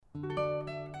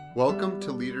Welcome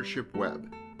to Leadership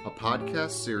Web, a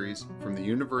podcast series from the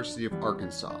University of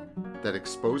Arkansas that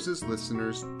exposes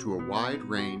listeners to a wide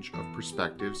range of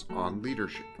perspectives on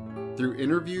leadership. Through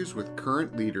interviews with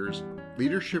current leaders,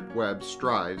 Leadership Web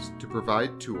strives to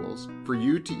provide tools for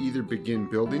you to either begin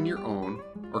building your own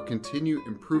or continue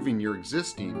improving your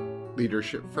existing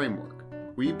leadership framework.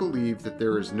 We believe that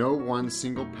there is no one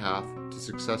single path to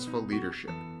successful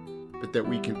leadership, but that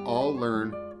we can all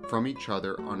learn from each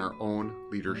other on our own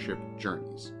leadership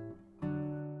journeys.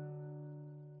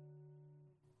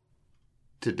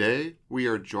 Today, we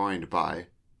are joined by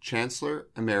Chancellor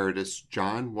Emeritus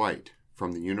John White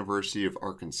from the University of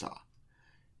Arkansas.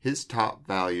 His top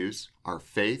values are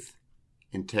faith,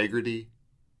 integrity,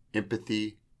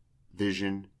 empathy,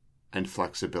 vision, and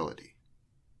flexibility.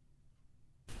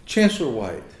 Chancellor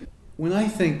White, when I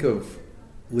think of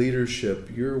leadership,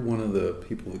 you're one of the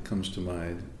people that comes to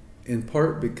mind, in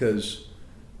part because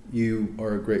you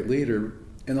are a great leader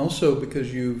and also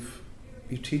because you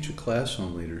teach a class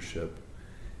on leadership.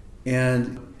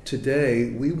 And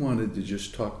today we wanted to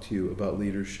just talk to you about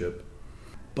leadership.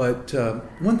 But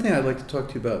one thing I'd like to talk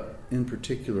to you about in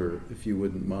particular, if you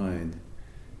wouldn't mind,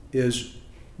 is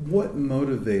what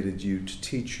motivated you to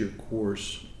teach your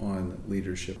course on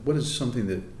leadership? What is something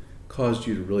that caused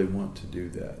you to really want to do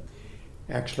that?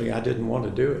 Actually, I didn't want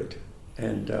to do it.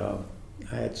 And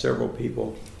I had several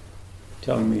people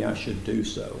telling me I should do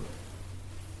so.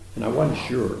 And I wasn't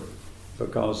sure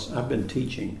because I've been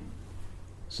teaching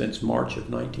since March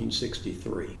of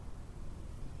 1963.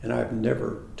 And I've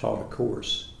never taught a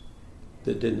course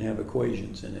that didn't have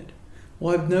equations in it.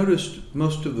 Well, I've noticed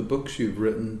most of the books you've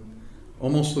written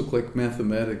almost look like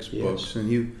mathematics books.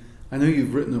 And I know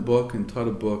you've written a book and taught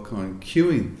a book on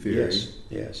queuing theory.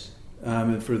 Yes.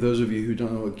 And for those of you who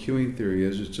don't know what queuing theory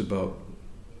is, it's about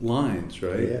lines,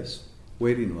 right? Yes.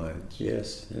 Waiting lines.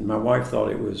 Yes. And my wife thought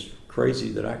it was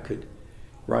crazy that I could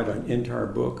write an entire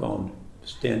book on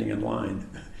standing in line.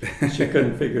 She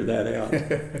couldn't figure that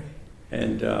out.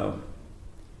 And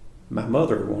my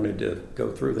mother wanted to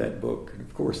go through that book. And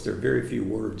of course, there are very few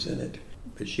words in it,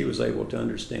 but she was able to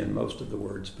understand most of the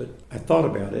words. But I thought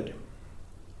about it,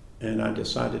 and I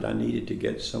decided I needed to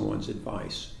get someone's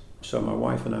advice. So my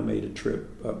wife and I made a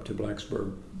trip up to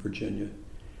Blacksburg, Virginia,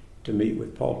 to meet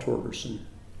with Paul Torgerson,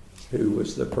 who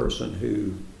was the person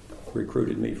who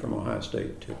recruited me from Ohio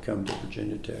State to come to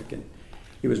Virginia Tech. And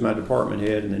he was my department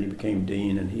head, and then he became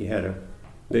dean, and he had a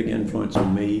big influence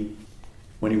on me.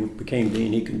 When he became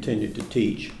dean, he continued to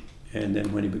teach, and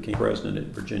then when he became president at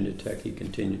Virginia Tech, he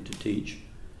continued to teach.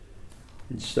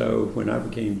 And so when I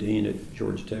became dean at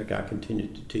Georgia Tech, I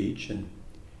continued to teach, and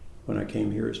when I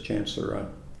came here as chancellor, I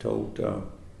told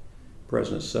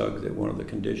President Sugg that one of the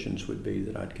conditions would be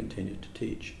that I'd continue to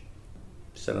teach.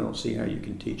 He said, I don't see how you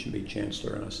can teach and be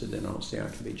chancellor. And I said, then I don't see how I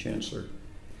can be chancellor.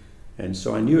 And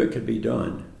so I knew it could be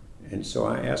done. And so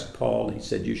I asked Paul, and he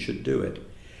said, you should do it.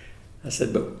 I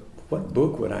said, but what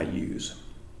book would I use?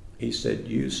 He said,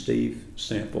 use Steve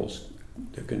Sample's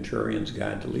The Contrarian's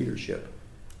Guide to Leadership.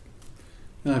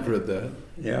 I've read that.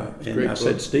 Yeah, and I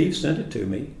said, Steve sent it to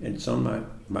me, and it's on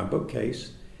my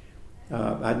bookcase.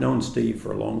 I'd known Steve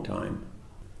for a long time.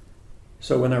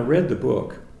 So when I read the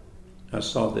book, I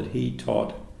saw that he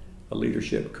taught a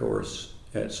leadership course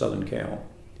at Southern Cal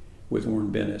with Warren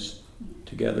Bennis.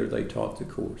 Together they taught the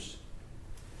course.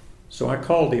 So I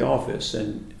called the office,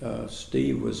 and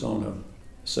Steve was on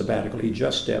a sabbatical. He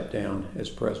just stepped down as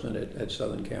president at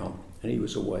Southern Cal, and he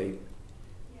was away.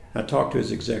 I talked to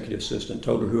his executive assistant,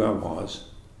 told her who I was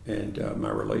and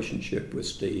my relationship with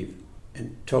Steve,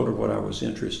 and told her what I was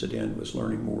interested in was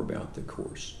learning more about the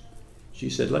course. She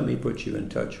said, let me put you in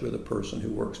touch with a person who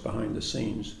works behind the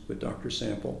scenes with Dr.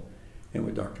 Sample and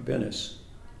with Dr. Bennis.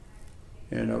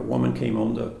 And a woman came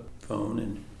on the phone,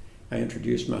 and I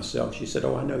introduced myself. She said,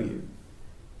 oh, I know you.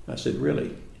 I said,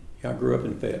 really? Yeah, I grew up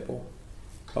in Fayetteville.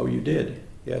 Oh, you did?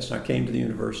 Yes, I came to the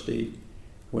university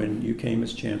when you came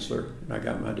as chancellor, and I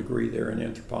got my degree there in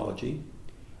anthropology.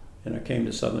 And I came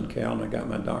to Southern Cal, and I got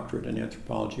my doctorate in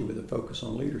anthropology with a focus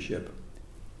on leadership.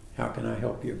 How can I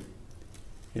help you?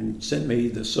 And sent me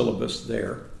the syllabus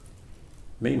there.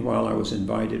 Meanwhile, I was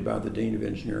invited by the Dean of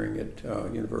Engineering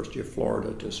at University of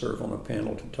Florida to serve on a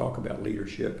panel to talk about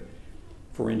leadership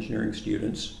for engineering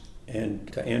students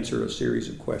and to answer a series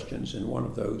of questions. And one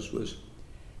of those was,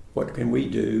 what can we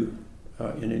do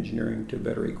in engineering to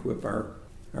better equip our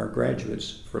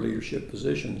graduates for leadership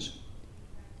positions?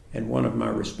 And one of my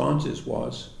responses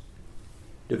was,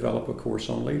 develop a course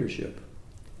on leadership.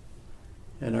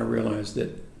 And I realized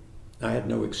that I had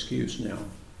no excuse now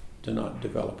to not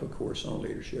develop a course on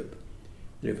leadership.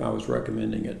 If I was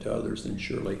recommending it to others, then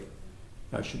surely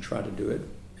I should try to do it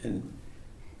And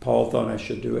Paul thought I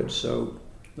should do it, so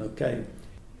okay.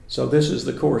 So this is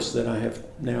the course that I have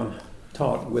now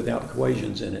taught without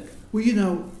equations in it.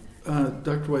 Well,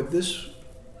 Dr. White, this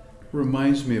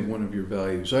reminds me of one of your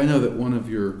values. I know that one of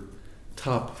your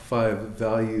top 5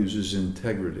 values is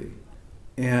integrity.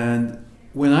 And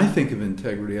when I think of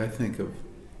integrity, I think of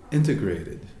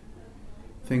integrated.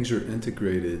 Things are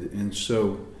integrated, and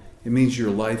so it means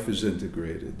your life is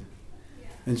integrated.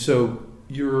 And so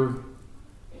you're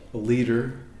a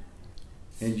leader,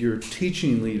 and you're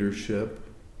teaching leadership.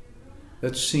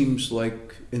 That seems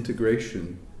like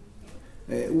integration.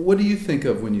 What do you think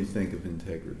of when you think of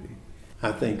integrity?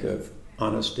 I think of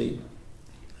honesty.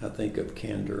 I think of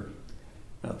candor.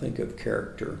 I think of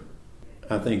character.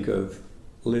 I think of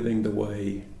living the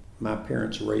way my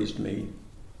parents raised me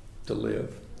to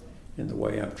live, and the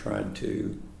way I've tried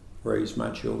to raise my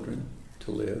children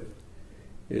to live,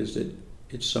 is that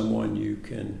it's someone you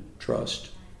can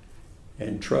trust.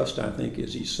 And trust, I think,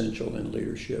 is essential in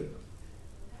leadership.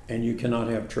 And you cannot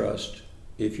have trust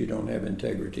if you don't have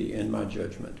integrity, in my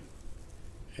judgment.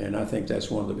 And I think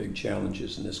that's one of the big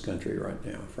challenges in this country right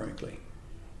now, frankly.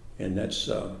 And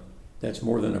that's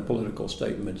more than a political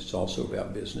statement. It's also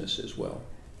about business as well.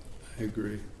 I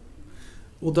agree.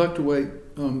 Well, Dr. White,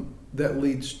 that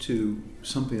leads to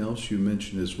something else you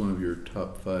mentioned as one of your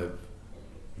top 5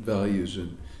 values,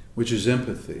 which is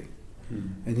empathy.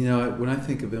 Mm-hmm. And when I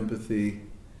think of empathy,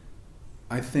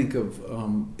 I think of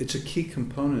it's a key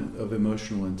component of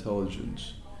emotional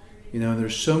intelligence.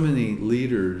 There's so many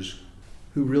leaders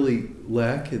who really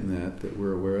lack in that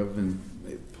we're aware of in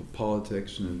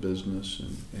politics and in business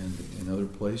and in other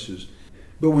places.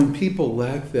 But when people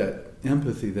lack that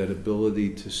empathy, that ability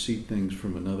to see things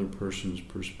from another person's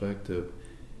perspective,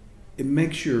 it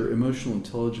makes your emotional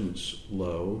intelligence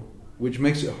low, which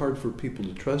makes it hard for people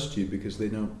to trust you because they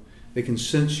can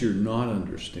sense you're not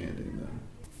understanding them.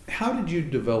 How did you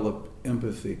develop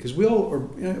empathy? Because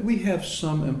we have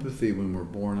some empathy when we're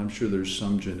born. I'm sure there's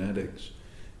some genetics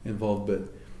involved, but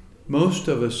most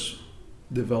of us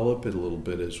develop it a little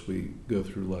bit as we go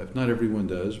through life. Not everyone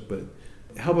does, but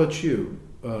how about you?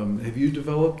 Have you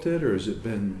developed it, or has it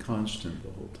been constant the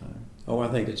whole time? Oh, I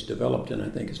think it's developed, and I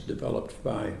think it's developed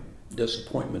by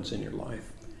disappointments in your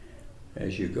life.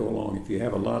 As you go along, if you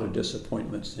have a lot of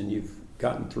disappointments and you've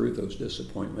gotten through those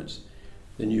disappointments,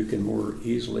 then you can more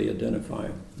easily identify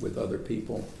with other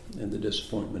people and the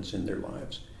disappointments in their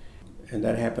lives. And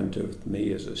that happened to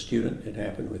me as a student. It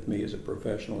happened with me as a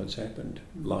professional. It's happened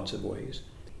lots of ways.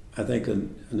 I think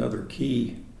another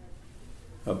key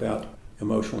about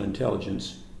emotional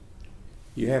intelligence,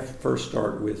 you have to first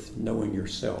start with knowing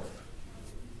yourself.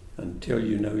 Until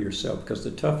you know yourself, because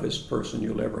the toughest person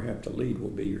you'll ever have to lead will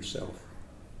be yourself.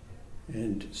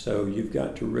 And so you've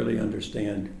got to really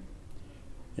understand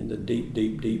in the deep,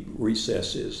 deep, deep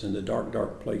recesses and the dark,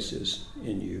 dark places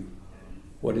in you,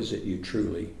 what is it you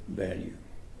truly value?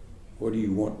 What do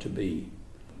you want to be?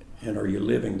 And are you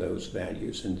living those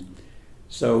values? And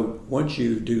so once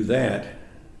you do that,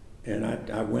 and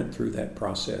I went through that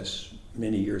process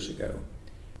many years ago,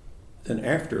 then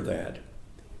after that,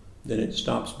 then it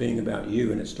stops being about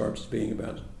you and it starts being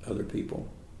about other people.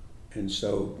 And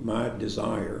so my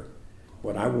desire,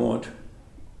 what I want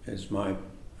as my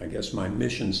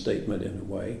mission statement in a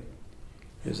way,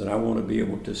 is that I want to be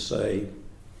able to say,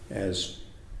 as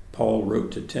Paul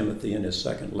wrote to Timothy in his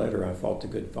second letter, I fought the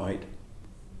good fight,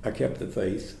 I kept the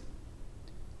faith,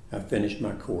 I finished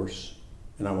my course,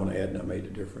 and I want to add, and I made a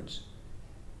difference.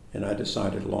 And I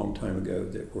decided a long time ago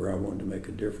that where I wanted to make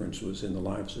a difference was in the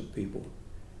lives of people.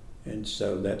 And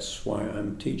so that's why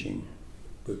I'm teaching,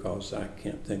 because I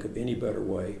can't think of any better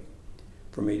way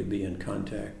for me to be in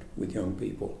contact with young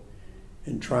people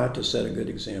and try to set a good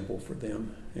example for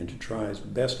them and to try as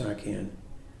best I can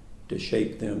to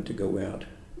shape them to go out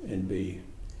and be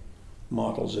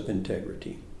models of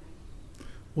integrity.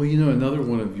 Well, another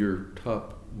one of your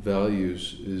top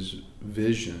values is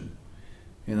vision.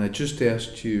 And I just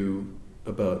asked you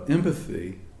about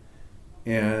empathy,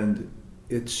 and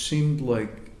it seemed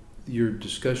like your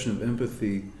discussion of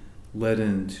empathy led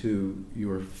into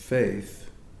your faith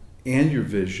and your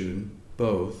vision,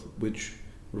 both, which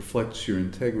reflects your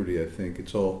integrity, I think.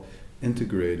 It's all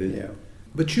integrated. Yeah.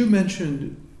 But you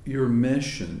mentioned your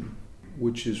mission,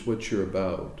 which is what you're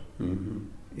about. Mm-hmm.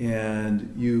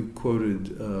 And you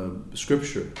quoted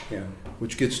scripture,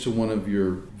 which gets to one of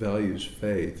your values,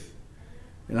 faith.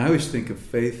 And I always think of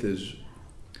faith as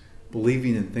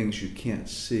believing in things you can't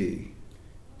see,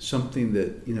 something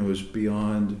that is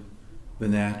beyond the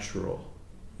natural.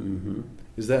 Mm-hmm.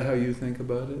 Is that how you think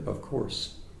about it? Of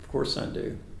course I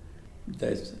do.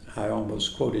 I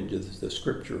almost quoted the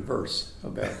scripture verse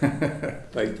about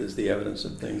faith is the evidence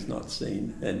of things not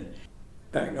seen. And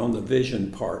back on the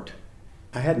vision part,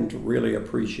 I hadn't really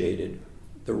appreciated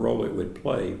the role it would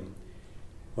play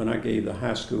when I gave the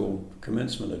high school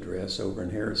commencement address over in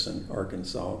Harrison,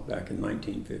 Arkansas, back in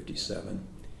 1957,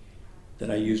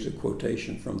 that I used a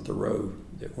quotation from Thoreau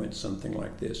that went something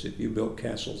like this: if you built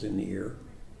castles in the air,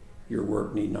 your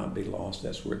work need not be lost.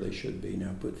 That's where they should be.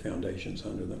 Now put foundations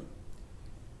under them.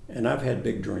 And I've had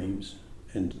big dreams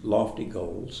and lofty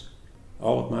goals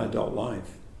all of my adult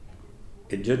life.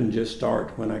 It didn't just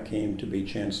start when I came to be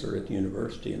chancellor at the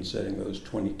university and setting those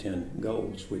 2010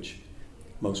 goals, which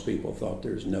most people thought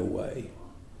there's no way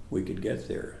we could get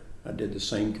there. I did the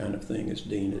same kind of thing as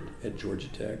dean at Georgia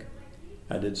Tech.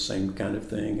 I did the same kind of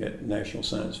thing at National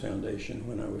Science Foundation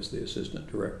when I was the assistant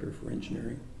director for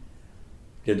engineering.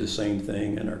 Did the same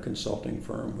thing in our consulting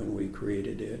firm when we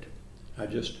created it. I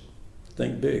just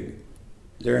think big.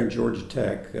 There in Georgia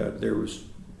Tech, there was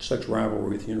such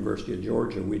rivalry with the University of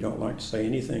Georgia. We don't like to say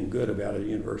anything good about a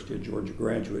University of Georgia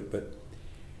graduate, but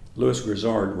Louis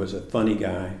Grizzard was a funny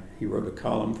guy. He wrote a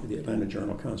column for the Atlanta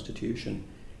Journal-Constitution,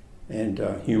 and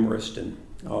humorist and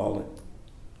all,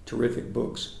 terrific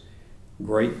books.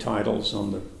 Great titles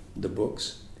on the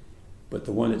books, but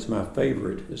the one that's my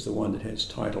favorite is the one that has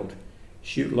titled,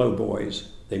 "Shoot Low,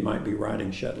 Boys, They Might Be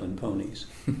Riding Shetland Ponies."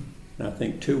 And I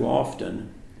think too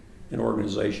often in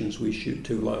organizations we shoot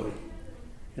too low,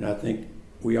 and I think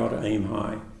we ought to aim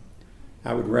high.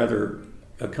 I would rather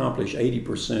accomplish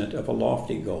 80% of a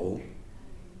lofty goal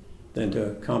than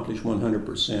to accomplish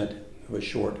 100% of a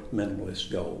short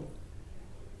minimalist goal.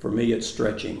 For me, it's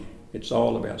stretching. It's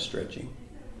all about stretching.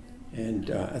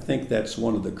 And I think that's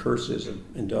one of the curses of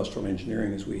industrial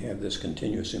engineering, is we have this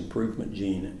continuous improvement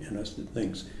gene in us that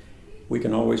thinks we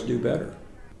can always do better.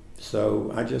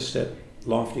 So I just set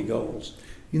lofty goals.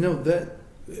 You know, that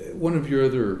one of your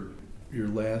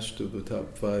last of the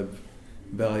top 5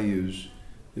 values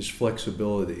is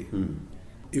flexibility.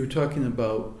 You were talking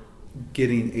about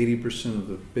getting 80% of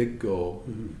the big goal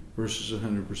versus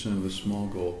 100% of the small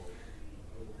goal.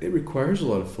 It requires a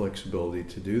lot of flexibility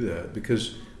to do that,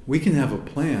 because we can have a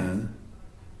plan,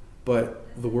 but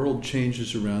the world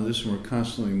changes around us and we're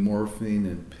constantly morphing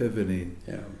and pivoting.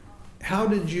 Yeah. How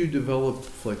did you develop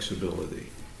flexibility?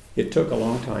 It took a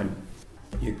long time.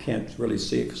 You can't really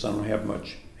see it because I don't have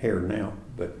much hair now,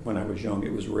 but when I was young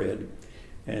it was red,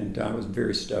 and I was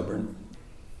very stubborn.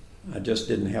 I just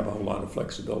didn't have a whole lot of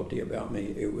flexibility about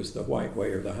me. It was the white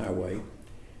way or the highway,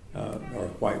 or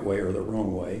white way or the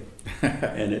wrong way.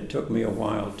 And it took me a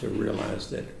while to realize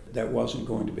that wasn't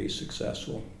going to be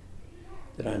successful,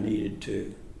 that I needed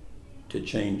to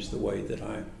change the way that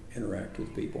I interact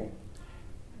with people.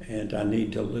 And I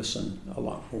need to listen a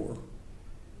lot more.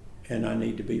 And I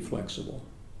need to be flexible.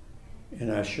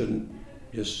 And I shouldn't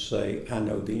just say, I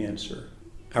know the answer.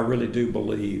 I really do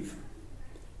believe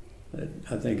that,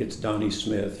 I think it's Donnie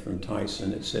Smith from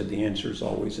Tyson that said the answer is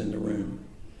always in the room,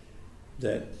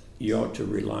 that you ought to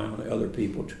rely on other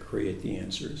people to create the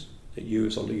answers, that you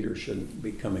as a leader shouldn't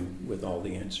be coming with all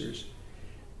the answers.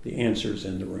 The answer's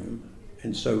in the room.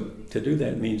 And so to do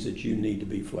that means that you need to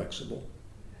be flexible.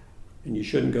 And you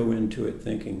shouldn't go into it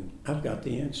thinking, I've got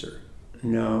the answer.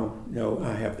 No,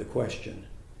 I have the question,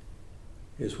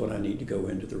 is what I need to go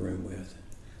into the room with.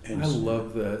 And I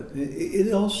love that.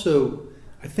 It also,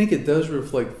 I think it does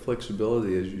reflect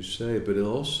flexibility, as you say, but it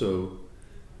also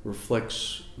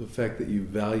reflects the fact that you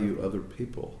value other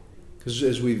people. Because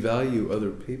as we value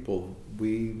other people,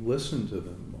 we listen to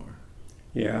them more.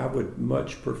 Yeah, I would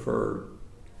much prefer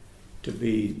to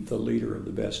be the leader of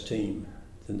the best team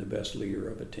than the best leader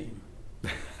of a team.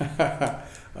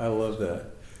 I love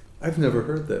that. I've never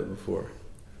heard that before.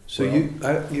 So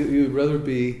Well, you'd rather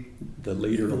be the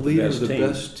leader the of leader the of the team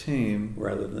best team.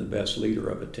 rather than the best leader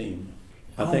of a team.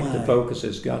 I think the focus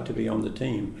has got to be on the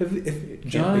team. It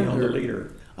can't be on the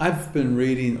leader. I've been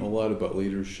reading a lot about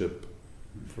leadership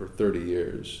for 30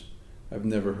 years. I've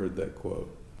never heard that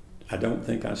quote. I don't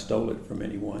think I stole it from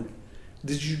anyone.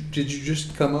 Did you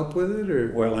just come up with it,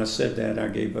 or? Well, I said that. I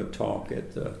gave a talk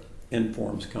at the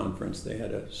Informs conference. They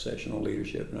had a session on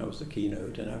leadership, and I was the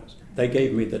keynote. And they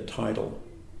gave me the title,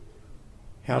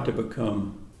 How to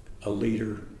Become a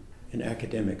Leader in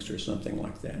Academics, or something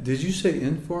like that. Did you say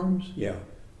Informs? Yeah.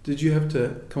 Did you have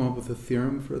to come up with a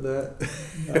theorem for that?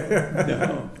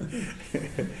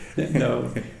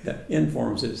 No.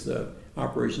 Informs is the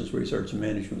Operations Research and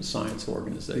Management Science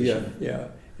Organization. Yeah.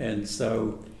 And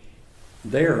so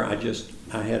there I was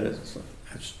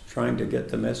trying to get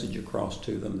the message across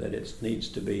to them that it needs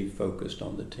to be focused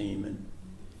on the team, and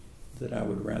that I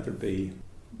would rather be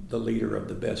the leader of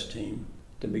the best team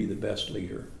to be the best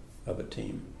leader of a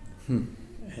team.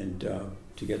 And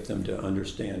to get them to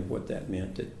understand what that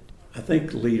meant. I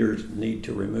think leaders need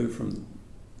to remove from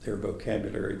their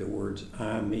vocabulary the words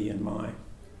I, me, and my,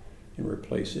 and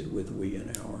replace it with we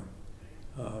and our.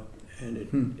 And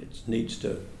it needs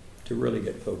to really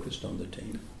get focused on the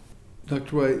team.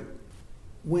 Dr. White,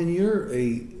 when you're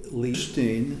a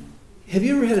leader, have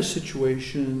you ever had a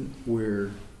situation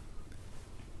where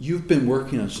you've been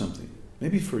working on something,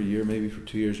 maybe for a year, maybe for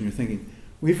 2 years, and you're thinking,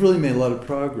 we've really made a lot of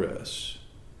progress,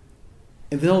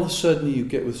 and then all of a sudden you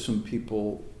get with some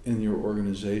people in your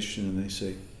organization and they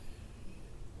say,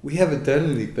 we haven't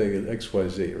done anything at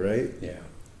XYZ, right? Yeah.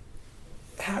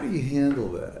 How do you handle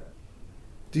that?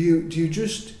 Do you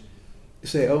just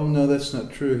say, oh no, that's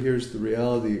not true, here's the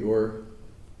reality, or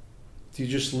do you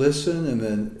just listen and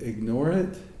then ignore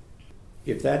it?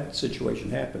 If that situation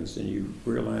happens, then you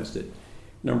realize that,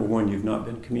 number one, you've not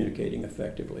been communicating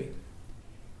effectively,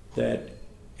 that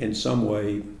in some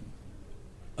way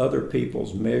other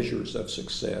people's measures of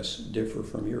success differ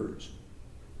from yours.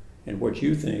 And what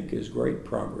you think is great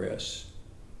progress,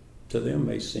 to them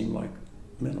may seem like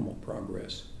minimal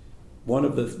progress. One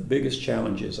of the biggest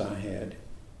challenges I had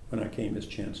when I came as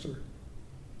chancellor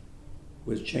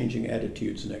was changing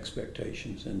attitudes and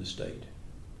expectations in the state.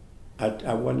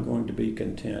 I wasn't going to be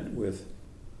content with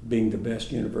being the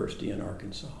best university in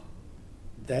Arkansas.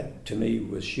 That, to me,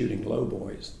 was shooting low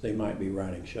boys. They might be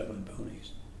riding shoveling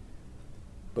ponies.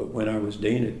 But when I was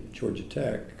dean at Georgia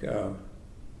Tech, I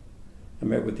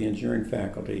met with the engineering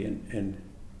faculty and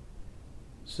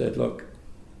said, look,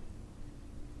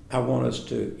 I want us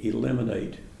to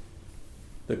eliminate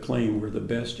the claim we're the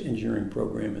best engineering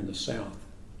program in the South.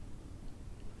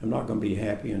 I'm not going to be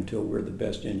happy until we're the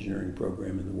best engineering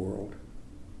program in the world.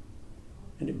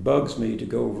 And it bugs me to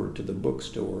go over to the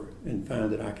bookstore and find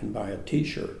that I can buy a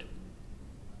t-shirt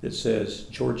that says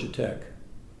Georgia Tech,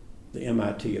 the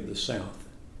MIT of the South.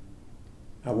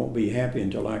 I won't be happy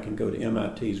until I can go to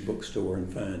MIT's bookstore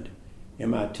and find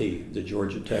MIT, the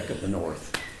Georgia Tech of the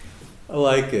North. I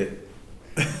like it.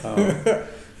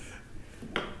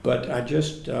 But I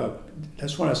just,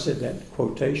 that's when I said that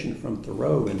quotation from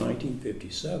Thoreau in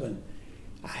 1957.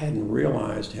 I hadn't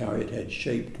realized how it had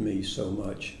shaped me so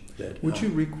much that. Would you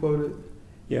requote it?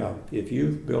 Yeah, if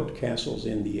you've built castles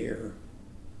in the air,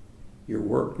 your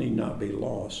work need not be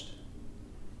lost.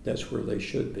 That's where they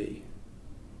should be.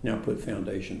 Now put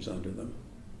foundations under them.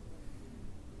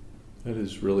 That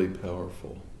is really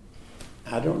powerful.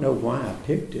 I don't know why I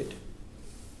picked it,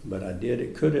 but I did.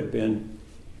 It could have been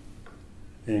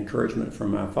an encouragement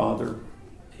from my father.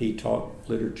 He taught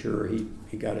literature.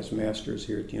 He got his master's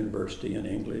here at the university in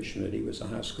English, and that he was a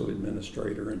high school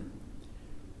administrator.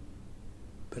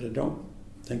 But I don't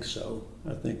think so.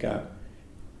 I think I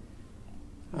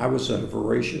was a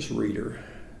voracious reader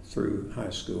through high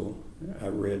school. I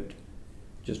read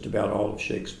just about all of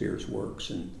Shakespeare's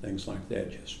works and things like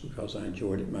that just because I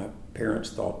enjoyed it. My parents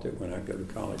thought that when I go to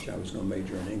college I was going to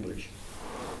major in English,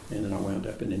 and then I wound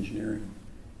up in engineering.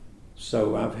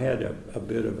 So I've had a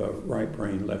bit of a right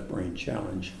brain, left brain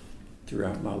challenge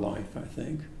throughout my life, I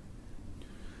think.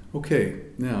 Okay,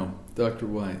 now, Dr.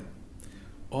 White,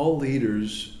 all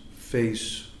leaders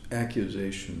face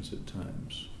accusations at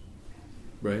times,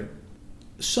 right?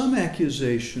 Some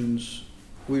accusations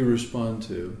we respond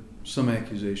to, some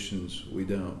accusations we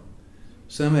don't.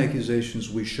 Some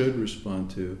accusations we should respond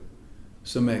to,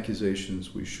 some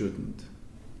accusations we shouldn't.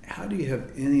 How do you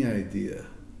have any idea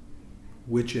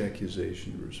which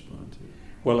accusation to respond to?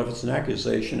 Well, if it's an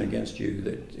accusation against you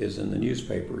that is in the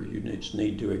newspaper, you just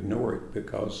need to ignore it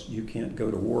because you can't go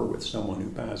to war with someone who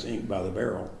buys ink by the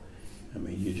barrel. I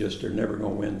mean, you just are never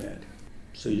going to win that.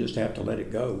 So you just have to let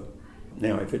it go.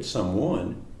 Now, if it's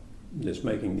someone that's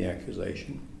making the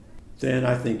accusation, then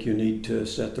I think you need to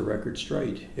set the record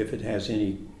straight. If it has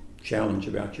any challenge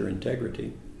about your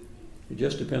integrity, it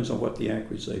just depends on what the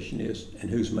accusation is and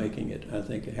who's making it, I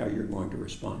think, how you're going to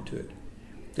respond to it.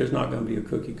 There's not going to be a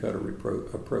cookie-cutter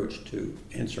approach to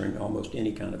answering almost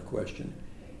any kind of question.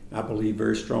 I believe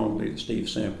very strongly that Steve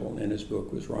Sample in his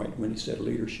book was right when he said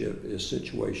leadership is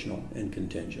situational and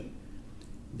contingent,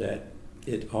 that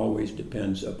it always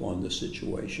depends upon the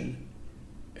situation,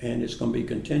 and it's going to be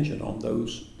contingent on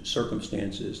those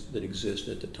circumstances that exist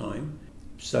at the time.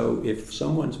 So if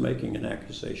someone's making an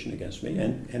accusation against me,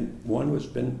 and one has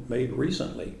been made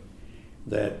recently,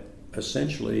 that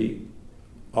essentially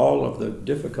all of the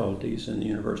difficulties in the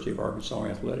University of Arkansas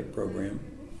athletic program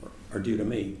are due to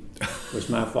me, was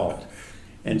my fault.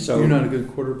 And so you're not a good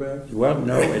quarterback? Well,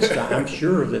 no, I'm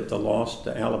sure that the loss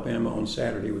to Alabama on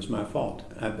Saturday was my fault.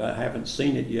 I haven't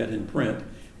seen it yet in print,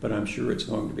 but I'm sure it's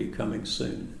going to be coming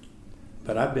soon.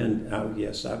 But I've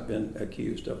been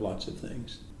accused of lots of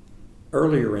things.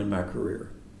 Earlier in my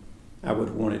career, I would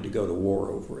have wanted to go to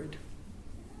war over it.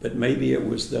 But maybe it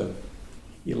was the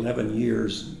 11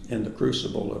 years in the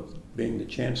crucible of being the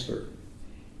chancellor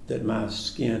that my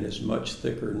skin is much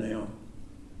thicker now.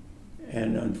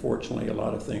 And unfortunately, a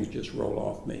lot of things just roll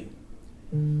off me.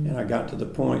 And I got to the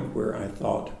point where I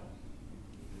thought,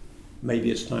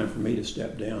 maybe it's time for me to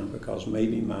step down, because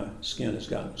maybe my skin has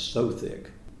gotten so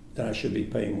thick that I should be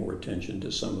paying more attention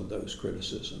to some of those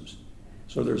criticisms.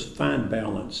 So there's a fine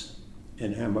balance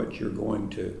in how much you're going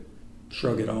to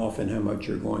shrug it off and how much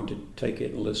you're going to take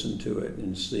it and listen to it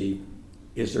and see,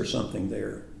 is there something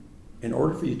there? In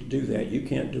order for you to do that, you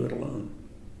can't do it alone.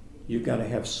 You've got to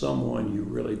have someone you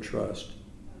really trust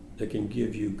that can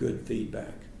give you good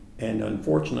feedback. And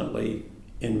unfortunately,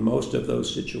 in most of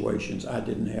those situations, I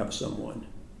didn't have someone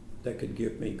that could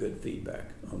give me good feedback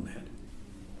on that.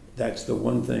 That's the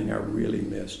one thing I really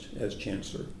missed as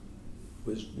chancellor,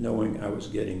 was knowing I was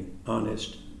getting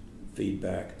honest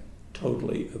feedback,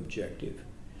 totally objective.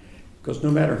 Because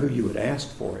no matter who you would ask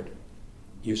for it,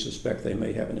 you suspect they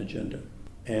may have an agenda.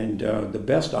 And the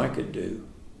best I could do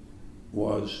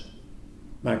was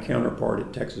my counterpart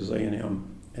at Texas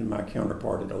A&M and my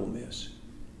counterpart at Ole Miss.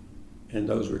 And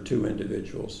those were two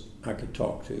individuals I could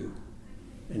talk to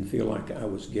and feel like I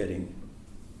was getting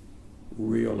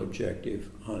real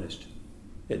objective, honest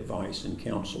advice and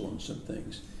counsel on some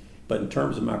things. But in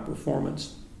terms of my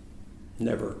performance,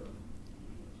 never.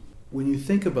 When you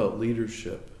think about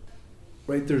leadership,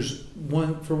 right, there's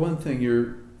for one thing,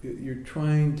 you're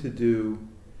trying to do,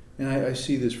 and I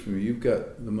see this from you, you've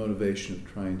got the motivation of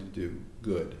trying to do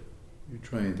good. You're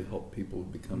trying to help people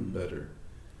become better.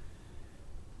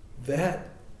 That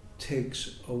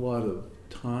takes a lot of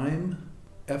time,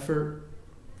 effort,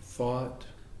 thought,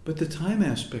 but the time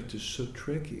aspect is so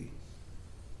tricky.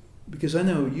 Because I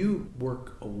know you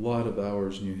work a lot of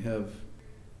hours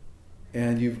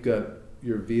and you've got,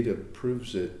 your vita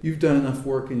proves it. You've done enough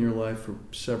work in your life for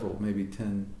several, maybe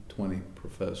 10, 20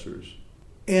 professors.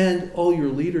 And all your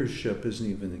leadership isn't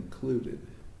even included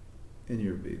in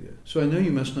your vita. So I know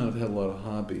you must not have had a lot of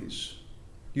hobbies.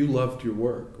 You loved your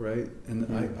work, right? And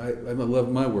I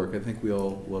love my work. I think we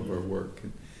all love our work.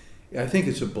 And I think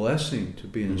it's a blessing to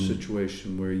be in a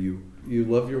situation where you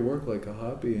love your work like a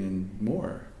hobby and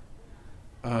more.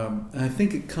 And I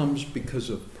think it comes because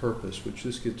of purpose, which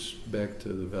this gets back to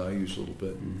the values a little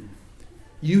bit.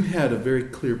 You had a very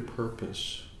clear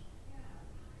purpose,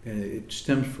 and it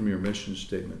stems from your mission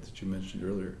statement that you mentioned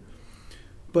earlier.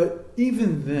 But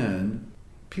even then,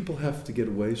 people have to get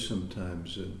away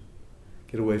sometimes and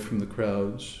get away from the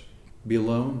crowds, be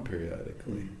alone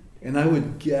periodically. And I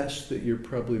would guess that you're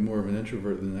probably more of an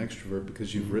introvert than an extrovert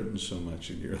because you've written so much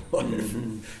in your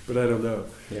life. But I don't know.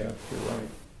 Yeah, you're right.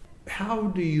 How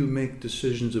do you make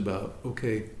decisions about,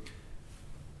 okay,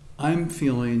 I'm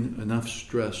feeling enough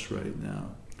stress right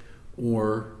now,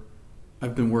 or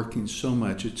I've been working so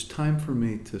much, it's time for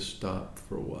me to stop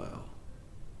for a while?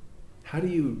 How do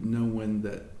you know when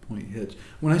that point hits?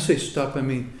 When I say stop, I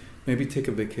mean maybe take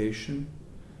a vacation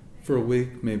for a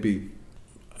week, maybe,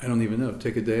 I don't even know,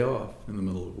 take a day off in the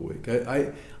middle of a week.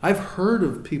 I've heard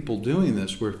of people doing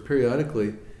this where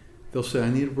periodically they'll say,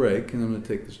 I need a break and I'm going to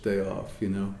take this day off, you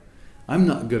know. I'm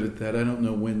not good at that. I don't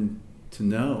know when to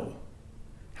know.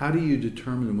 How do you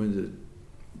determine when to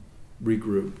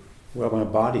regroup? Well, my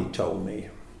body told me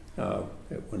at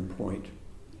one point.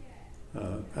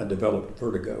 I developed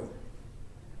vertigo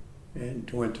and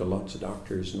went to lots of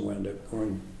doctors and wound up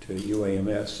going to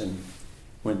UAMS and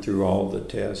went through all the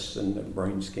tests and the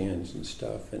brain scans and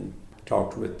stuff and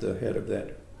talked with the head of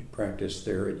that practice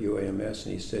there at UAMS,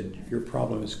 and he said, your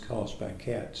problem is caused by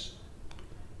cats.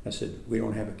 I said, we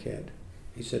don't have a cat.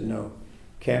 He said, no,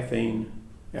 caffeine,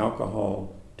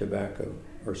 alcohol, tobacco,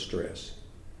 or stress.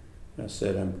 I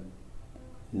said, I'm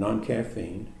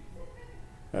non-caffeine.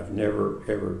 I've never,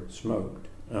 ever smoked.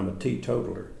 I'm a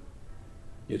teetotaler.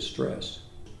 It's stress.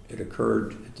 It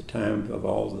occurred at the time of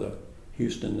all the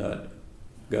Houston Nutt,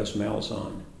 Gus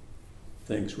Malzahn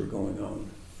things were going on.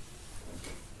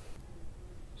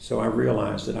 So I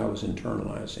realized that I was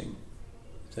internalizing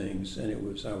things, and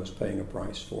I was paying a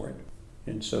price for it.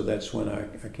 And so that's when I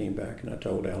came back and I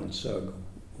told Alan Sugg,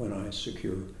 when I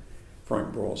secure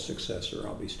Frank Broyles' successor,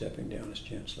 I'll be stepping down as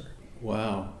chancellor.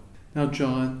 Wow. Now,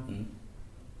 John,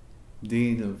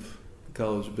 Dean of the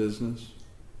College of Business,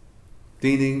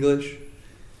 Dean English,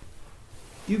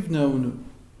 you've known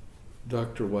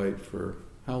Dr. White for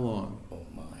how long? Oh,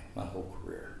 my whole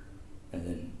career. And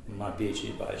then my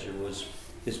PhD advisor was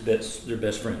their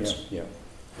best friends. Yeah.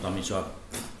 I mean, so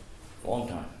a long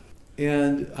time.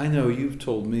 And I know you've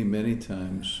told me many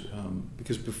times,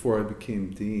 because before I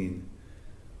became dean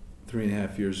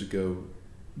 3.5 years ago,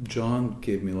 John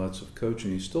gave me lots of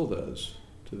coaching. He still does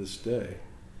to this day.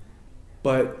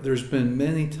 But there's been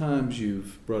many times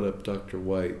you've brought up Dr.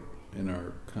 White in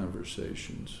our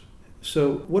conversations.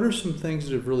 So what are some things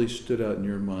that have really stood out in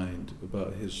your mind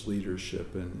about his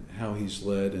leadership and how he's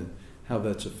led and how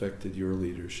that's affected your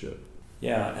leadership?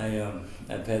 Yeah,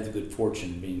 I've had the good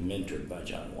fortune of being mentored by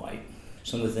John White.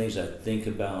 Some of the things I think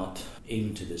about,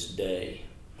 even to this day,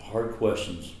 hard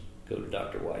questions go to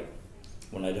Dr. White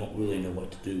when I don't really know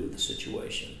what to do with the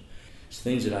situation. It's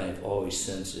things that I have always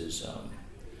sensed is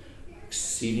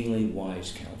exceedingly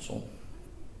wise counsel,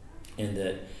 and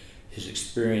that his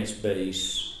experience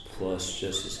base plus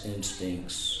just his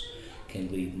instincts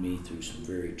can lead me through some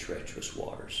very treacherous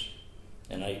waters.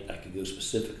 And I could go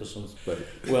specific on some, but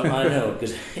well, I know,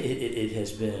 because it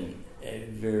has been a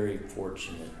very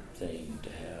fortunate thing to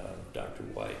have Dr.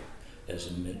 White as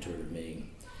a mentor to me.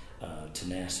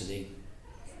 Tenacity,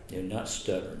 not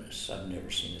stubbornness. I've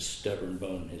never seen a stubborn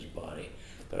bone in his body,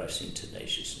 but I've seen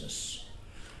tenaciousness.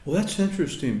 Well, that's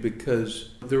interesting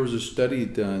because there was a study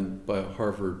done by a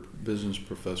Harvard business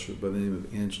professor by the name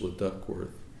of Angela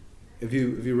Duckworth. Have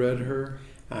you read her?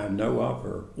 I know of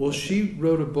her. Well, she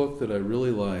wrote a book that I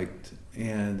really liked,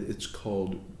 and it's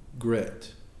called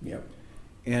Grit. Yep.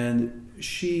 And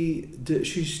she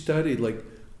studied, like,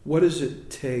 what does it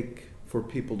take for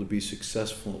people to be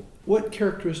successful? What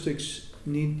characteristics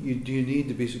do you need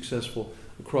to be successful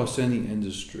across any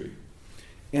industry?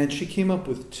 And she came up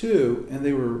with two, and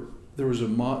they were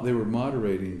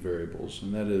moderating variables,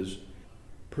 and that is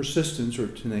persistence or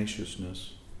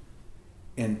tenaciousness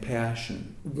and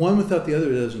passion. One without the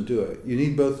other doesn't do it. You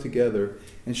need both together.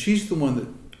 And she's the one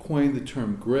that coined the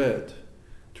term grit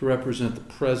to represent the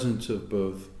presence of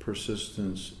both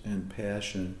persistence and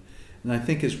passion. And I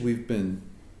think as we've been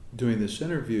doing this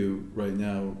interview right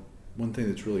now, one thing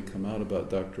that's really come out about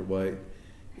Dr. White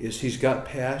is he's got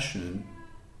passion.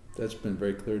 That's been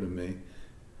very clear to me.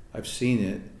 I've seen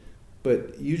it.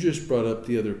 But you just brought up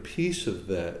the other piece of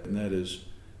that, and that is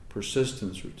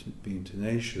persistence or being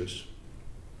tenacious.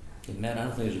 And Matt, I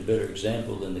don't think there's a better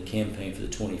example than the Campaign for the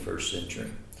 21st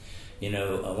Century. One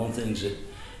of the things that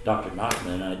Dr.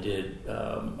 Nachman and I did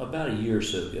about a year or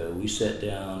so ago, we sat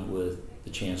down with the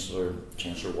Chancellor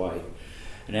White,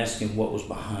 and asked him what was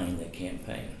behind that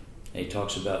campaign. And he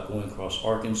talks about going across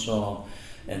Arkansas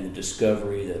and the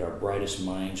discovery that our brightest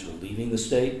minds were leaving the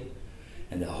state,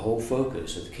 and the whole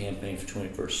focus of the Campaign for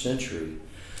 21st Century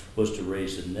was to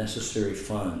raise the necessary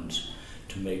funds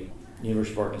to make the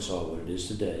University of Arkansas what it is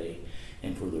today,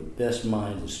 and for the best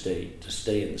minds of the state to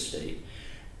stay in the state,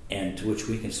 and to which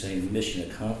we can say mission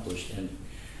accomplished. And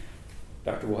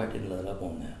Dr. White didn't let up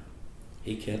on that.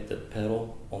 He kept the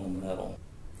pedal on the metal.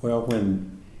 Well,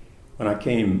 when I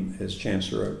came as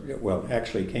chancellor,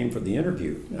 actually came for the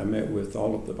interview, I met with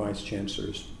all of the vice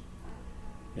chancellors,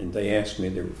 and they asked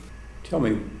me, tell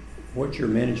me, what's your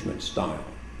management style?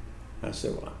 I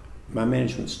said, well, my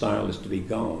management style is to be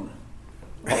gone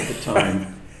all the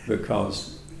time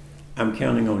because I'm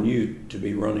counting on you to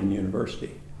be running the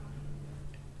university.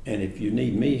 And if you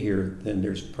need me here, then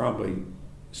there's probably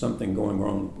something going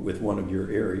wrong with one of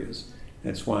your areas.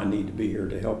 That's why I need to be here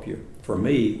to help you. For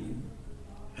me,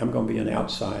 I'm going to be an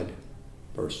outside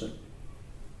person.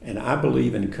 And I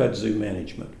believe in kudzu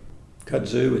management.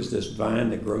 Kudzu is this vine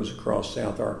that grows across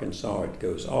South Arkansas. It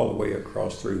goes all the way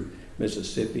across through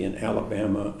Mississippi and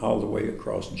Alabama, all the way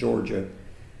across Georgia.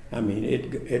 I mean,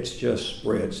 it's just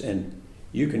spreads. And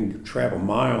you can travel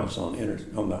miles on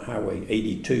the Highway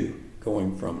 82,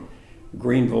 going from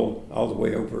Greenville all the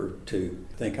way over to,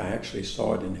 I think I actually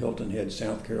saw it in Hilton Head,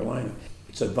 South Carolina.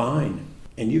 It's a vine,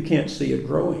 and you can't see it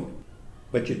growing.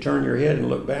 But you turn your head and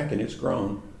look back, and it's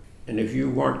grown. And if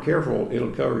you aren't careful,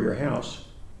 it'll cover your house.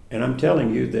 And I'm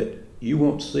telling you that you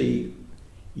won't see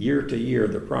year to year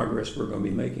the progress we're going to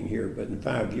be making here. But in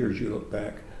 5 years, you look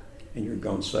back, and you're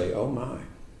going to say, oh my.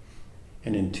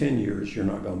 And in 10 years, you're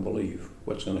not going to believe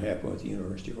what's going to happen with the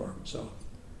University of Arkansas.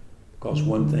 Because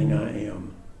one thing I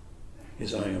am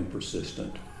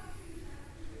persistent.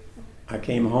 I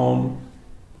came home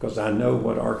because I know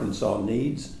what Arkansas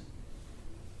needs,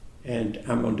 and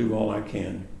I'm going to do all I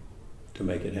can to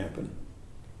make it happen.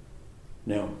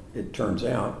 Now, it turns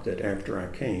out that after I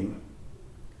came,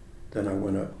 then I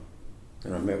went up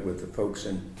and I met with the folks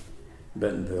in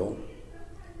Bentonville,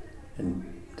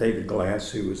 and David Glass,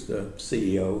 who was the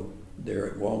CEO there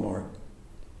at Walmart,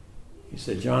 he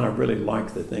said, John, I really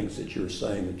like the things that you're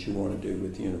saying that you want to do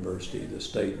with the university. The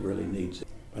state really needs it.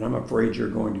 But I'm afraid you're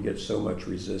going to get so much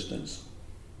resistance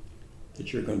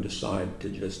that you're going to decide to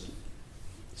just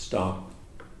stop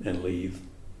and leave.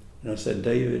 And I said,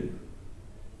 David,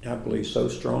 I believe so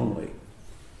strongly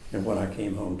in what I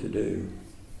came home to do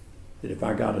that if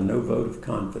I got a no vote of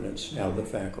confidence out of the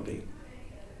faculty,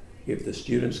 if the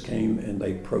students came and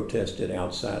they protested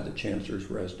outside the chancellor's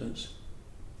residence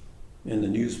and the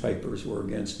newspapers were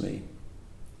against me,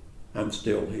 I'm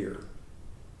still here.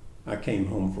 I came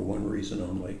home for one reason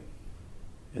only,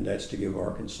 and that's to give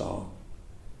Arkansas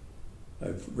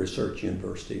a research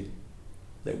university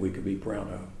that we could be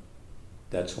proud of.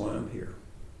 That's why I'm here.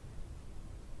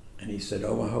 And he said,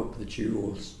 oh, I hope that you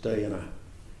will stay, and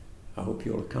I hope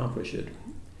you'll accomplish it.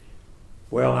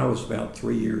 Well, I was about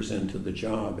 3 years into the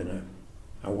job, and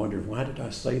I wondered, why did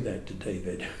I say that to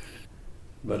David?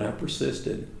 But I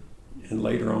persisted. And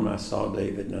later on, I saw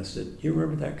David, and I said, you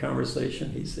remember that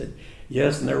conversation? He said,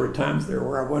 yes, and there were times there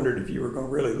where I wondered if you were going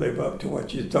to really live up to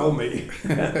what you told me.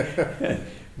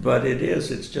 But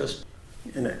it's just,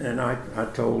 and I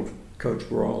told Coach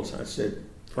Rawls, I said,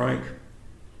 Frank,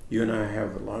 you and I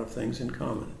have a lot of things in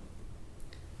common.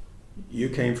 You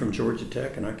came from Georgia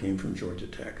Tech, and I came from Georgia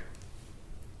Tech.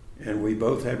 And we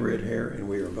both had red hair, and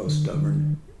we are both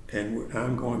stubborn. And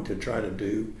I'm going to try to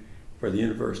do for the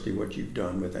university what you've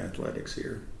done with athletics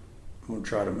here. I'm going to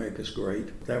try to make us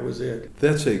great. That was it.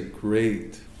 That's a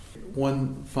great.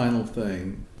 One final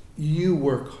thing. You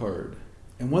work hard.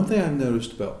 And one thing I've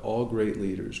noticed about all great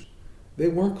leaders, they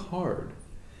work hard.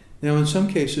 Now, in some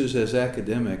cases, as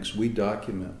academics, we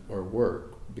document our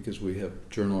work because we have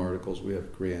journal articles, we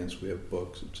have grants, we have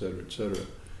books, et cetera, et cetera.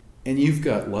 And you've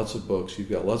got lots of books,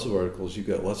 you've got lots of articles, you've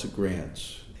got lots of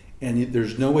grants. And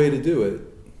there's no way to do it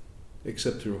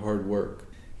except through hard work.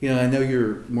 You know, I know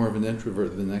you're more of an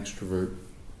introvert than an extrovert.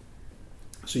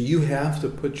 So you have to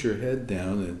put your head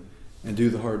down and do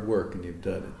the hard work, and you've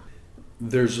done it.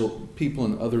 There's people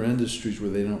in other industries where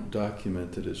they don't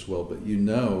document it as well, but you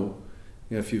know,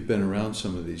 if you've been around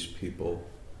some of these people,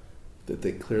 that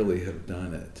they clearly have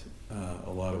done it,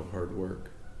 a lot of hard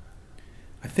work.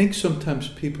 I think sometimes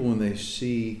people, when they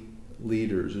see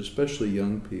leaders, especially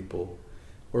young people,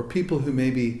 or people who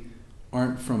maybe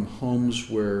aren't from homes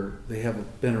where they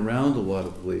haven't been around a lot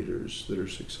of leaders that are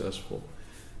successful,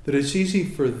 that it's easy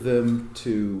for them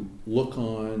to look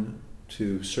on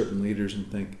to certain leaders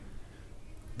and think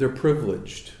they're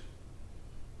privileged.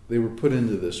 They were put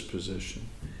into this position.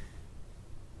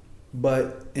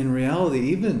 But in reality,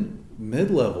 even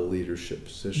mid-level leadership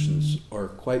positions are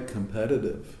quite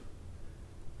competitive.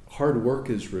 Hard work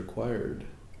is required.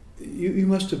 You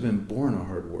must have been born a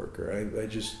hard worker.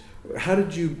 How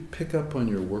did you pick up on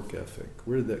your work ethic?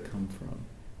 Where did that come from?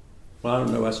 Well, I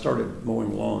don't know. I started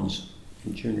mowing lawns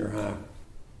in junior high,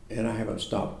 and I haven't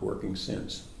stopped working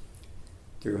since.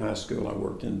 Through high school, I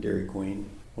worked in Dairy Queen.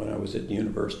 When I was at the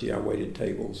university, I waited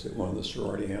tables at one of the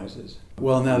sorority houses.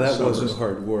 Well, now that wasn't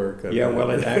hard work. Yeah, well,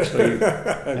 it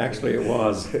actually it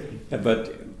was.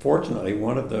 But fortunately,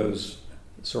 one of those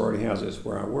sorority houses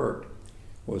where I worked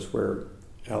was where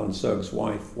Alan Suggs'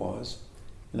 wife was.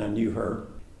 And I knew her,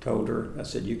 told her, I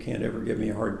said, you can't ever give me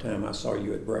a hard time. I saw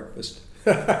you at breakfast.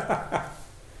 But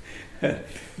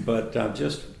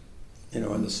just,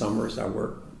 in the summers I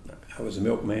worked. I was a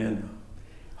milkman,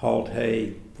 hauled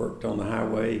hay, worked on the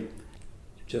highway,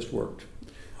 just worked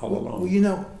all along.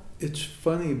 Well, it's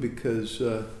funny because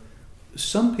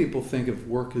some people think of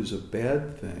work as a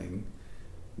bad thing,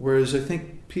 whereas I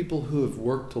think people who have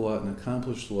worked a lot and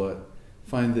accomplished a lot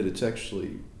find that it's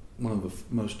actually one of the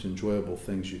most enjoyable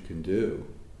things you can do,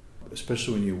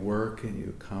 especially when you work and you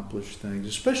accomplish things,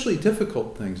 especially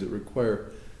difficult things that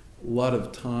require a lot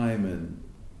of time and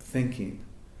thinking.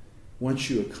 Once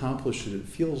you accomplish it, it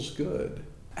feels good.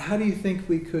 How do you think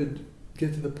we could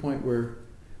get to the point where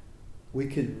we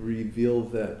could reveal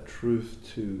that truth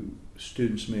to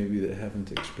students maybe that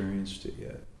haven't experienced it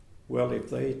yet? Well, if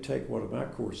they take one of my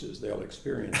courses, they'll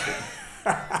experience it.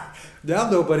 Now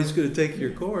nobody's going to take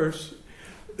your course.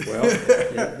 Well,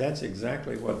 that's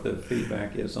exactly what the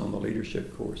feedback is on the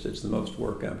leadership course. It's the most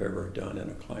work I've ever done in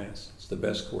a class. It's the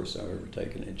best course I've ever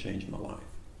taken. It changed my life.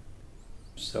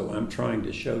 So I'm trying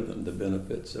to show them the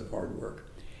benefits of hard work.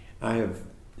 I have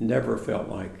never felt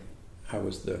like I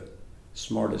was the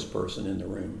smartest person in the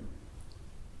room,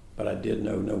 but I did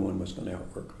know no one was going to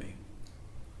outwork me.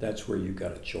 That's where you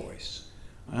got a choice.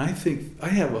 I think I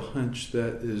have a hunch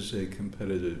that is a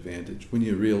competitive advantage when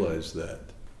you realize that.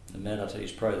 And Matt, I'll tell you,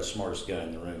 he's probably the smartest guy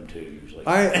in the room too. Usually,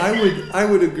 I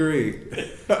would agree.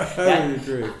 I would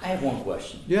agree. I have one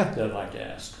question. Yeah. That I'd like to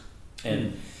ask,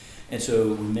 and so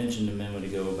we mentioned a minute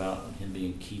ago about him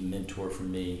being a key mentor for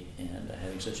me and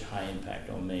having such a high impact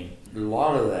on me. A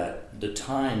lot of that, the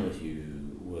time with you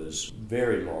was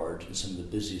very large in some of the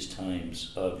busiest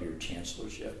times of your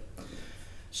chancellorship.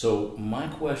 So my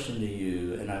question to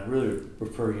you, and I really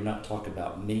prefer you not talk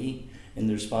about me in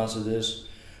the response to this,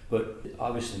 but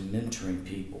obviously mentoring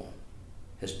people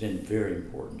has been very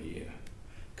important to you,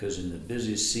 because in the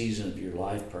busiest season of your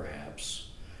life perhaps,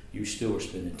 you still are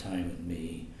spending time with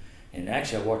me. And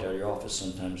actually I walked out of your office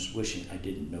sometimes wishing I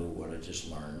didn't know what I just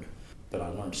learned, but I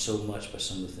learned so much by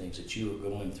some of the things that you were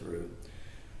going through.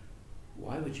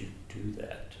 Why would you do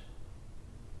that?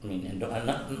 I mean, and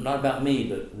not about me,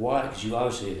 but why? Because you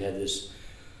obviously have had this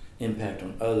impact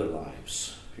on other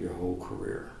lives your whole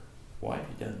career. Why have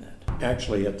you done that?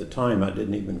 Actually, at the time, I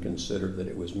didn't even consider that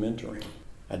it was mentoring.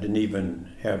 I didn't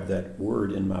even have that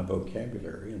word in my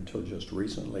vocabulary until just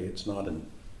recently. It's not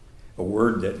a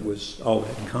word that was all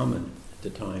that common at the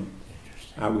time.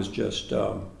 I was just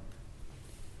the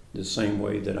same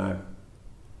way that I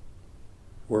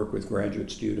work with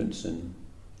graduate students and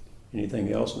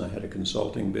anything else, and I had a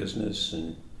consulting business,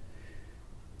 and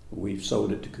we've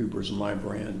sold it to Coopers and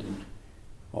Lybrand and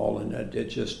all, and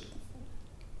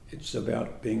it's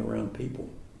about being around people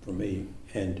for me.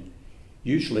 And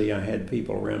usually I had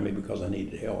people around me because I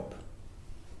needed help.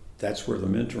 That's where the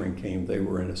mentoring came. They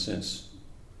were, in a sense,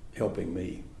 helping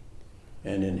me.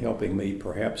 And in helping me,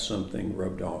 perhaps something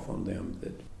rubbed off on them.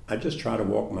 That I just try to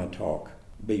walk my talk,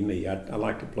 be me. I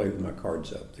like to play with my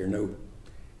cards up. There are no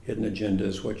hidden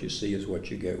agendas. What you see is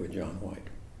what you get with John White.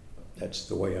 That's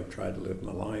the way I've tried to live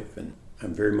my life, and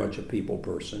I'm very much a people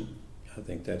person. I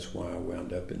think that's why I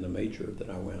wound up in the major that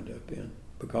I wound up in.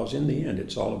 Because in the end,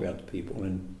 it's all about the people.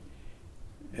 And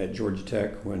at Georgia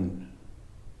Tech, when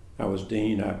I was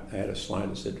dean, I had a slide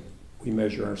that said, we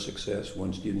measure our success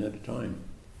one student at a time.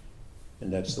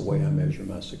 And that's the way I measure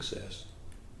my success,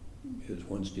 is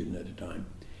one student at a time.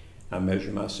 I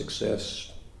measure my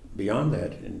success beyond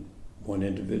that in one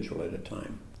individual at a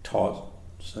time. Taught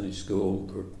Sunday school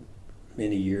for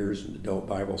many years and adult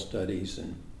Bible studies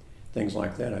and things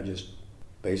like that. I just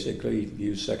basically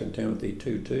use 2 Timothy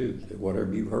 2:2, that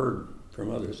whatever you've heard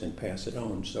from others and pass it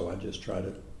on. So I just try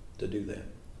to do that.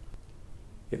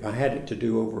 If I had it to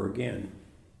do over again,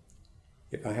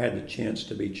 if I had the chance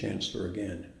to be chancellor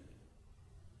again,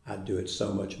 I'd do it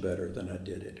so much better than I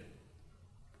did it.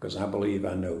 Because I believe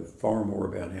I know far more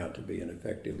about how to be an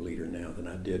effective leader now than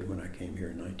I did when I came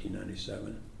here in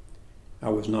 1997. I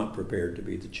was not prepared to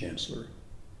be the chancellor.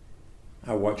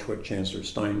 I watch what Chancellor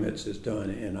Steinmetz has done,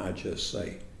 and I just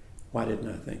say, why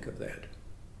didn't I think of that?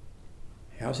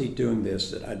 How's he doing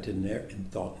this that I didn't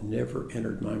and thought never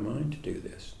entered my mind to do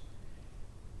this?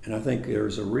 And I think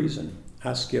there's a reason.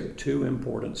 I skipped 2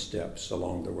 important steps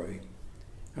along the way.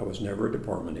 I was never a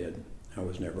department head. I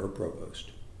was never a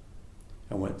provost.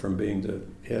 I went from being the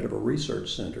head of a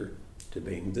research center to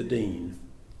being the dean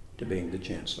to being the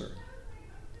chancellor.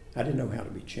 I didn't know how to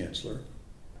be chancellor.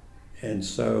 And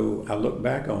so I look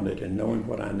back on it, and knowing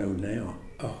what I know now,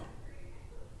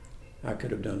 I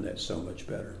could have done that so much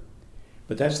better.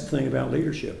 But that's the thing about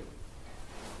leadership.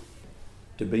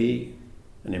 To be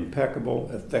an impeccable,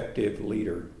 effective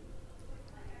leader,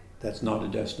 that's not a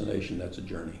destination, that's a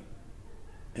journey.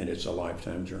 And it's a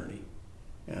lifetime journey.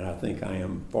 And I think I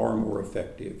am far more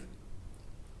effective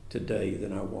today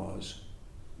than I was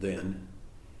then.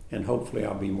 And hopefully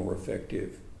I'll be more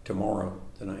effective tomorrow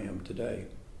than I am today.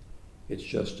 It's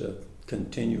just a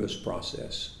continuous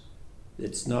process.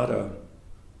 It's not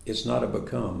a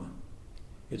become,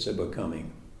 it's a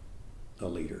becoming a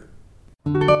leader.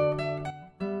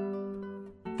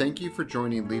 Thank you for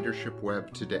joining Leadership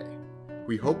Web today.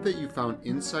 We hope that you found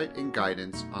insight and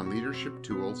guidance on leadership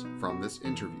tools from this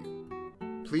interview.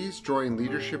 Please join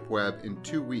Leadership Web in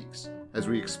 2 weeks as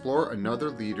we explore another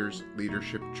leader's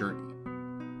leadership journey.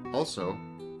 Also,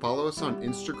 follow us on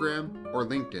Instagram or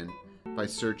LinkedIn by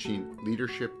searching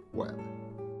Leadership Web.